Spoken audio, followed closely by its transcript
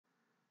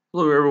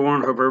Hello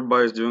everyone, hope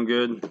everybody's doing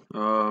good. Been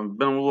a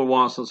little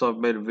while since I've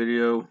made a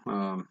video.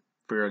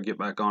 Figure I'd get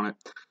back on it.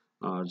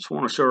 Just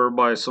want to show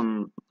everybody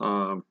some,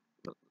 I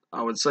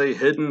would say,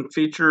 hidden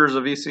features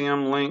of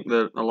Ecmlink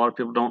that a lot of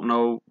people don't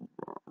know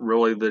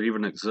really that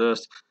even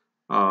exist.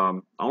 I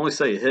only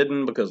say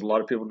hidden because a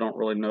lot of people don't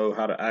really know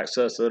how to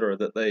access it or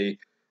that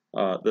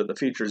that the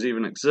features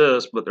even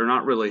exist, but they're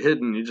not really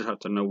hidden. You just have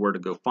to know where to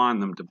go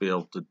find them to be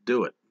able to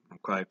do it.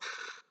 Okay.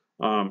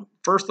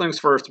 First things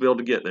first, to be able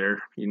to get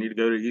there, you need to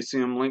go to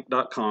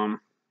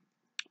ecmlink.com.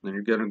 Then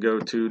you're going to go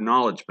to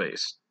knowledge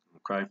base.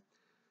 Okay.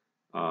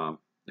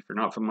 If you're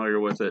not familiar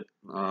with it,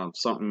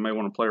 something you may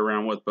want to play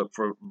around with, but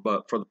for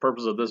the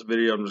purpose of this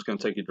video, I'm just going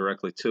to take you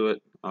directly to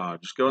it.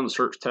 Just go in the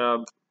search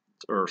tab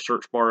or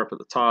search bar up at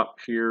the top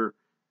here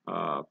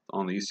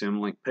on the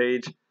Ecmlink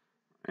page,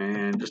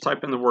 and just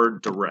type in the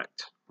word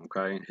direct.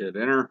 Okay, hit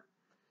enter.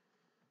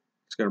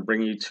 It's going to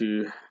bring you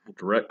to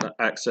direct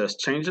access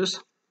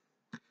changes.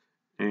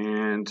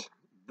 And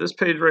this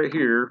page right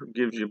here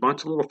gives you a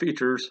bunch of little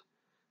features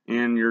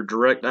in your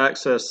direct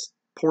access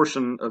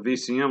portion of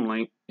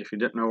Ecmlink if you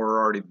didn't know we're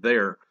already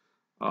there.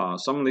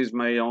 Some of these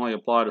may only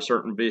apply to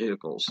certain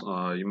vehicles.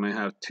 You may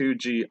have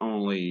 2G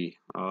only.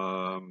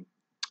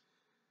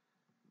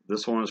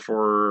 This one is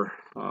for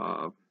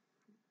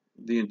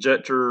the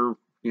injector.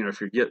 You know,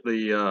 if you get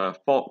the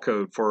fault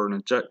code for an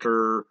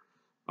injector,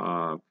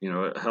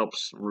 it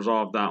helps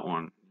resolve that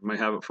one. You may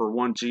have it for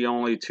 1G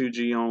only,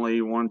 2G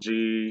only,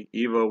 1G,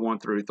 EVO 1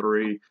 through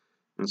 3,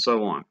 and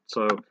so on.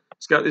 So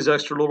it's got these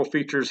extra little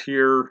features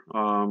here.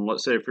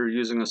 Let's say if you're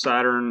using a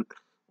Saturn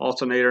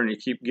alternator and you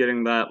keep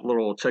getting that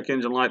little check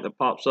engine light that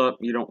pops up,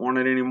 you don't want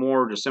it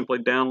anymore, just simply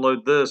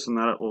download this, and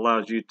that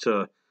allows you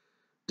to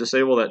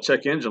disable that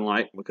check engine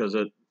light because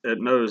it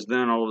knows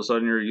then all of a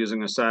sudden you're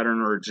using a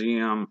Saturn or a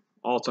GM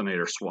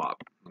alternator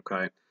swap.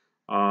 Okay.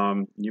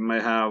 You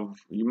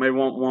may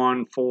want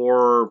one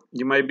for,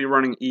 you may be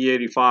running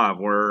E85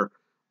 where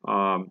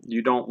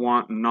you don't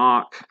want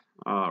knock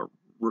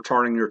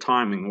retarding your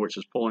timing, which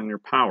is pulling your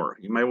power.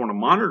 You may want to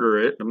monitor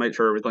it to make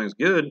sure everything's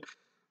good,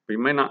 but you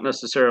may not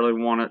necessarily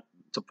want it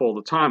to pull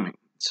the timing.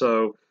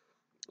 So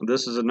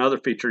this is another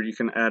feature you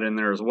can add in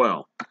there as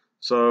well.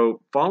 So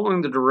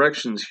following the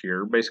directions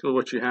here, basically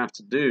what you have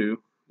to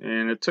do,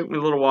 and it took me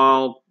a little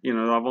while,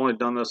 I've only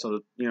done this,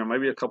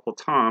 maybe a couple of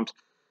times,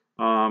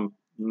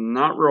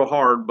 not real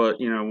hard, but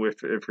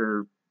if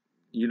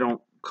you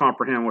don't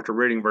comprehend what you're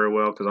reading very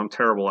well, because I'm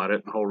terrible at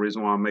it. The whole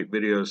reason why I make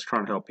videos is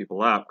trying to help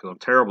people out, because I'm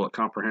terrible at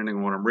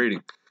comprehending what I'm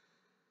reading.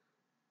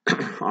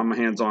 I'm a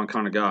hands-on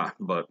kind of guy,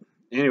 but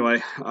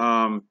anyway,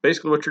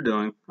 basically what you're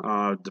doing,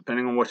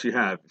 depending on what you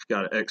have, if you've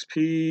got an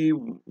XP,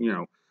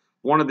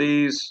 one of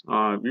these,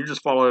 you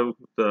just follow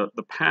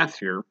the path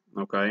here,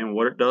 okay? And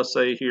what it does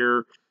say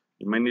here,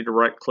 you may need to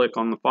right-click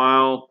on the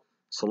file,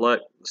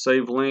 select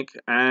Save Link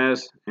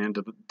As, and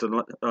if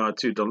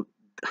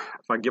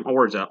I get my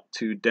words out,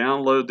 to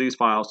download these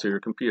files to your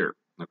computer,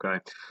 okay?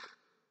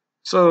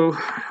 So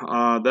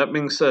that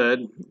being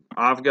said,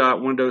 I've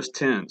got Windows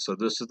 10, so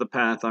this is the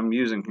path I'm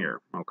using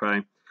here,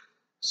 okay?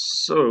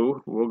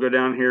 So we'll go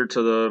down here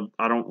to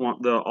I don't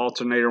want the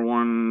alternator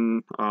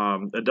one,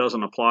 it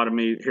doesn't apply to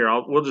me here.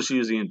 We'll just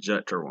use the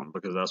injector one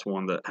because that's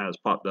one that has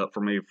popped up for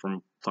me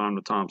from time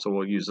to time, so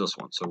we'll use this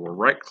one. So we'll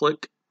right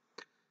click,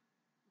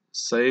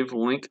 save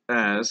link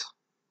as,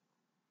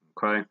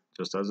 okay,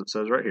 just as it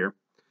says right here.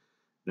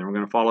 Then we're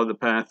going to follow the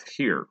path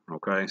here,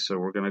 okay? So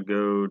we're going to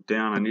go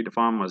down. I need to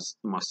find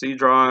my C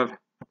drive,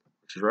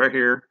 which is right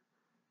here.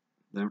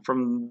 Then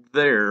from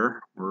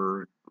there,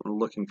 we're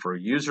looking for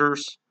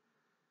users,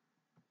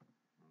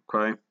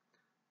 okay?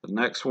 The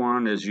next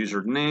one is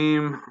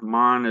username.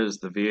 Mine is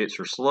the V8s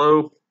are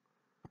slow,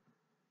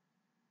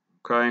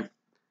 okay?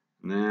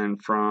 And then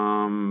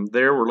from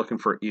there, we're looking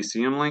for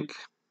Ecmlink.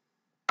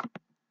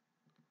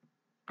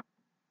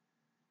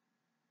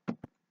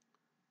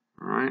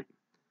 All right.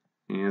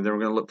 And then we're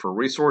going to look for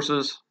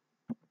resources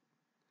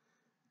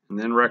and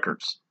then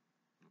records,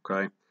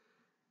 okay?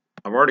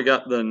 I've already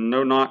got the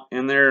no knock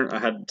in there. I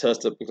had to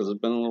test it because it's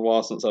been a little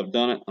while since I've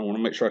done it. I want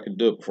to make sure I can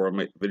do it before I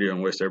make the video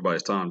and waste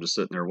everybody's time just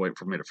sitting there waiting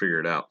for me to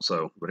figure it out.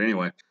 So, but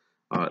anyway,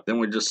 then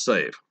we just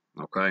save,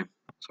 okay?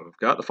 So we've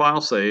got the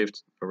file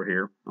saved over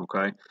here,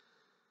 okay?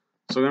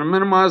 So I'm going to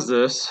minimize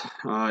this.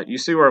 You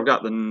see where I've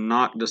got the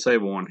knock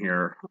disable one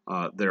here,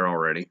 there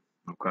already,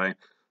 okay?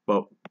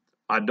 But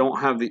I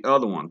don't have the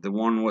other one, the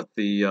one with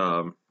the,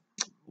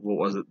 what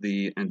was it,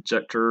 the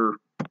injector,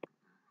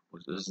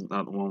 which is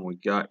not the one we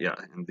got yet,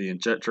 and the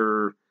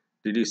injector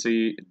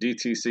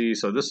DTC.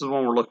 So this is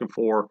one we're looking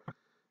for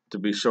to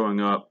be showing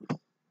up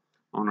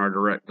on our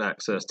direct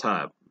access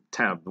tab,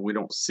 but we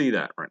don't see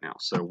that right now.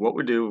 So what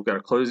we do, we've got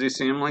to close the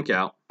Ecmlink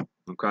out,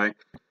 okay?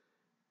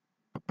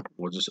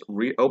 We'll just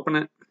reopen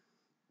it,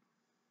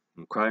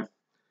 okay?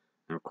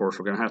 And of course,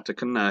 we're going to have to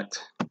connect.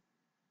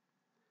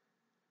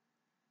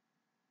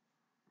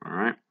 All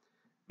right.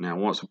 Now,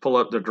 once we pull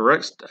up the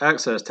direct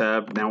access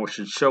tab, now we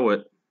should show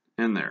it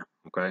in there.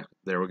 Okay.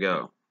 There we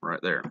go.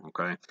 Right there.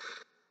 Okay.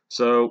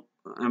 So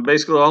And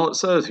basically all it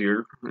says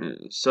here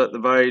is set the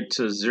value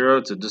to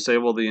 0 to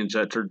disable the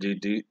injector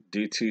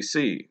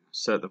DTC.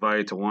 Set the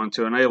value to 1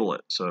 to enable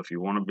it. So if you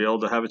want to be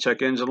able to have a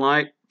check engine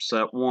light,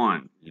 set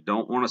 1. You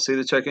don't want to see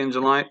the check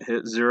engine light,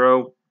 hit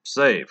 0,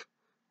 save.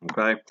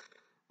 Okay.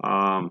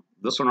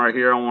 This one right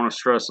here, I want to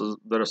stress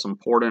that it's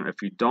important.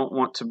 If you don't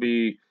want to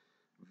be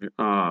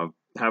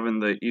having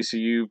the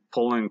ECU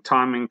pulling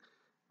timing,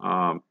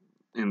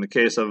 in the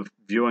case of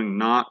viewing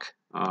knock,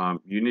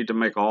 you need to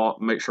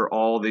make sure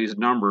all these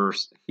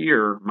numbers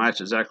here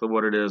match exactly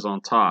what it is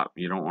on top.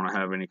 You don't want to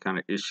have any kind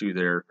of issue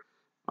there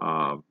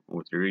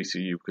with your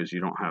ECU because you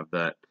don't have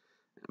that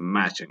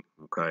matching.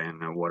 Okay,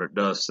 and then what it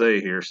does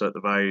say here, set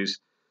the values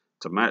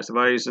to match the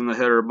values in the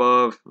header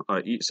above.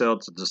 Each cell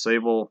to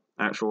disable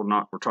actual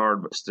knock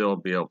retard, but still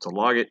be able to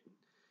log it.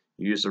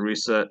 Use the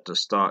reset to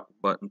stock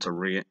button to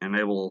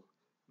re-enable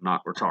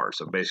knock retard.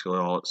 So basically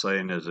all it's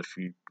saying is if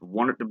you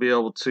want it to be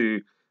able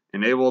to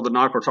enable the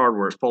knock retard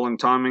where it's pulling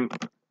timing,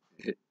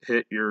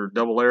 hit your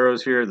double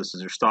arrows here. This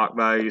is your stock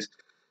values.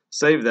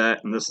 Save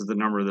that, and this is the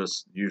number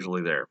that's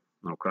usually there,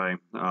 okay,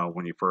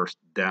 when you first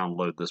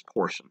download this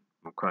portion,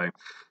 okay.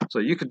 So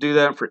you could do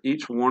that for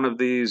each one of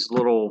these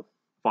little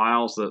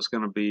files that's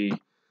going to be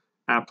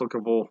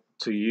applicable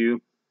to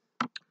you.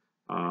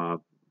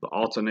 The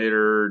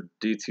alternator,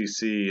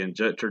 DTC,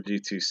 injector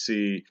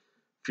DTC,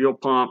 fuel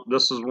pump.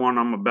 This is one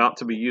I'm about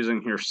to be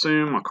using here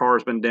soon. My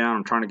car's been down.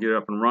 I'm trying to get it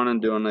up and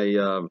running, doing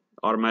a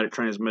automatic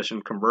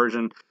transmission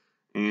conversion,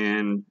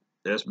 and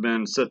it's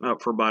been sitting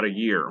up for about a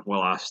year.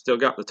 Well, I still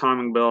got the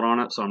timing belt on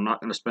it, so I'm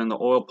not going to spin the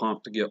oil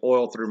pump to get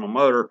oil through my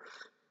motor.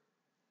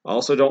 I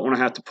also don't want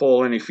to have to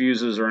pull any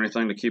fuses or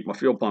anything to keep my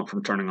fuel pump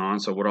from turning on.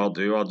 So what I'll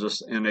do, I'll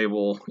just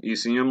enable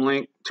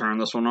Ecmlink, turn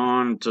this one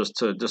on just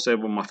to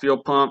disable my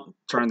fuel pump,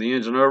 turn the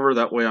engine over.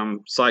 That way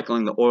I'm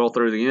cycling the oil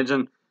through the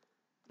engine,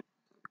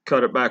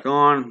 cut it back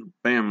on,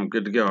 bam, I'm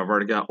good to go. I've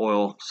already got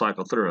oil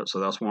cycled through it. So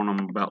that's one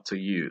I'm about to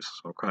use,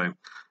 okay.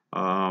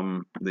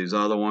 These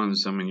other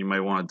ones, I mean, you may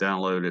want to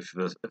download if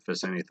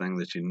it's anything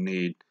that you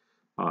need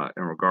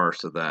in regards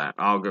to that.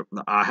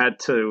 I had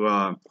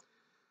to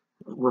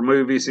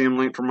remove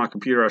Ecmlink from my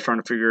computer. I was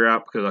trying to figure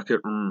out because I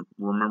couldn't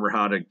remember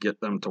how to get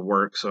them to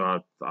work. So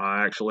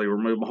I actually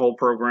removed my whole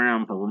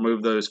program, or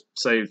removed those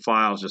saved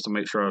files just to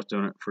make sure I was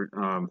doing it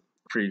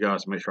for you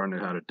guys, to make sure I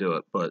knew how to do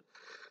it. But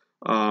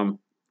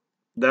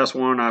that's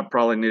one I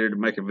probably needed to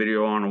make a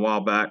video on a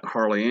while back.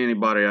 Hardly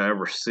anybody I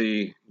ever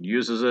see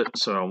uses it,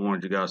 so I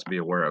wanted you guys to be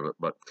aware of it.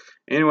 But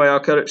anyway, I'll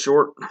cut it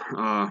short.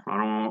 I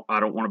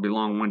don't want to be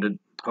long-winded.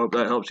 Hope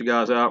that helps you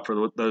guys out. For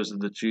those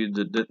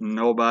that didn't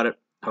know about it,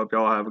 hope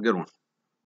y'all have a good one.